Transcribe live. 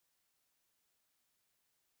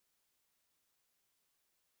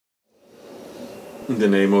In the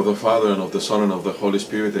name of the Father, and of the Son, and of the Holy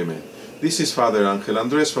Spirit, amen. This is Father Angel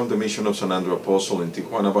Andres from the Mission of San Andrew Apostle in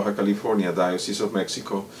Tijuana, Baja California, Diocese of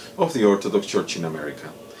Mexico, of the Orthodox Church in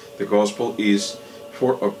America. The Gospel is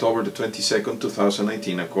for October the 22nd,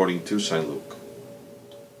 2019, according to St. Luke.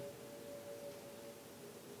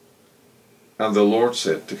 And the Lord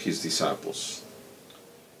said to his disciples,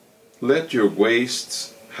 "Let your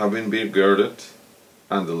waists having been girded,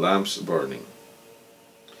 and the lamps burning.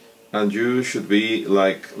 And you should be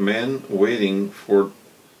like men waiting for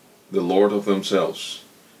the Lord of themselves,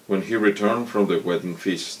 when he returned from the wedding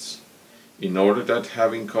feasts, in order that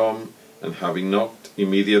having come and having knocked,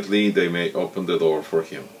 immediately they may open the door for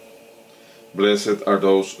him. Blessed are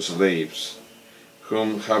those slaves,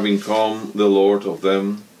 whom having come the Lord of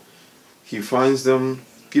them, he finds them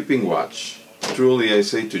keeping watch. Truly I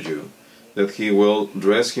say to you, that he will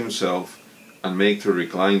dress himself and make to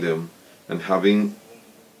recline them, and having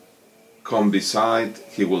come beside,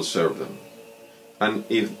 he will serve them. And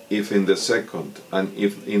if in the second, and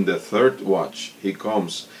if in the third watch he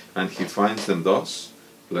comes, and he finds them thus,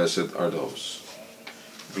 blessed are those."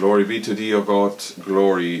 Glory be to thee, O God,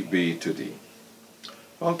 glory be to thee.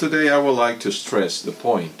 Well, today I would like to stress the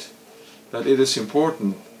point that it is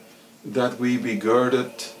important that we be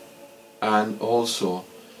girded and also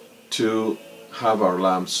to have our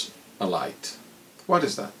lamps alight. What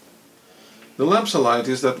is that? The lamps alight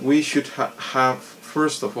is that we should have,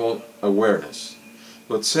 first of all, awareness.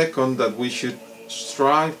 But second, that we should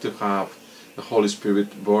strive to have the Holy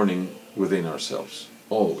Spirit burning within ourselves,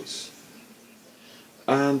 always.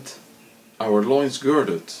 And our loins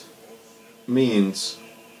girded means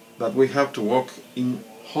that we have to walk in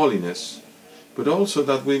holiness, but also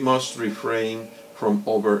that we must refrain from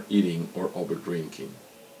overeating or overdrinking.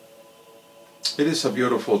 It is a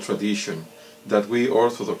beautiful tradition that we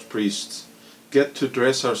Orthodox priests get to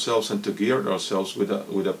dress ourselves and to gird ourselves with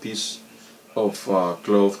a piece of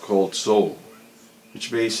cloth called soul, which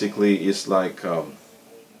basically is like, how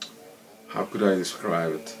could I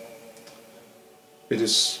describe it? It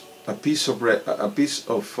is a piece of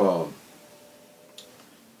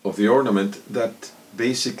the ornament that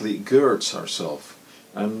basically girds ourselves,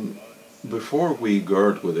 and before we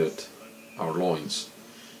gird with it our loins,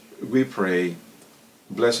 we pray,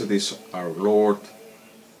 "Blessed is our Lord,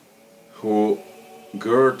 who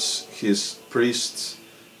girds his priests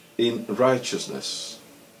in righteousness,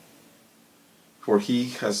 for he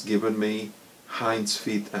has given me hinds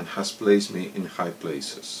feet and has placed me in high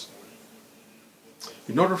places."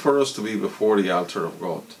 In order for us to be before the altar of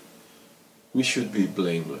God, we should be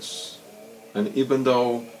blameless. And even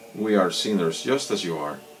though we are sinners, just as you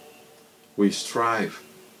are, we strive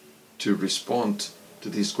to respond to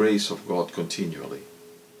this grace of God continually.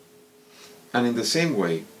 And in the same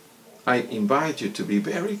way, I invite you to be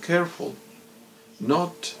very careful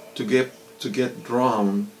not to get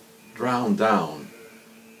drowned down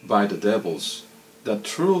by the devils that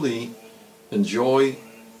truly enjoy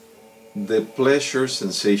the pleasure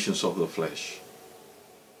sensations of the flesh.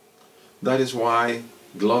 That is why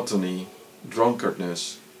gluttony,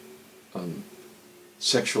 drunkardness,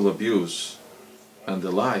 sexual abuse, and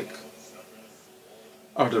the like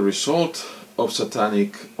are the result of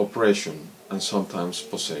satanic oppression and sometimes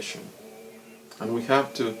possession. And we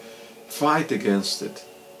have to fight against it.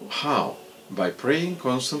 How? By praying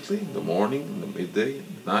constantly in the morning, in the midday, in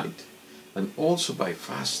the night, and also by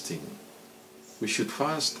fasting. We should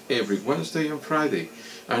fast every Wednesday and Friday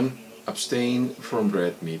and abstain from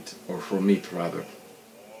red meat, or from meat rather,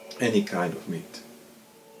 any kind of meat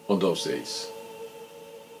on those days,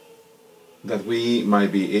 that we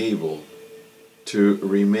might be able to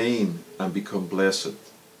remain and become blessed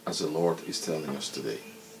as the Lord is telling us today.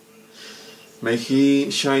 May he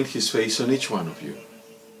shine his face on each one of you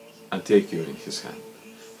and take you in his hand.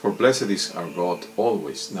 For blessed is our God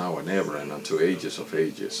always, now and ever, and unto ages of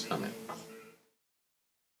ages. Amen.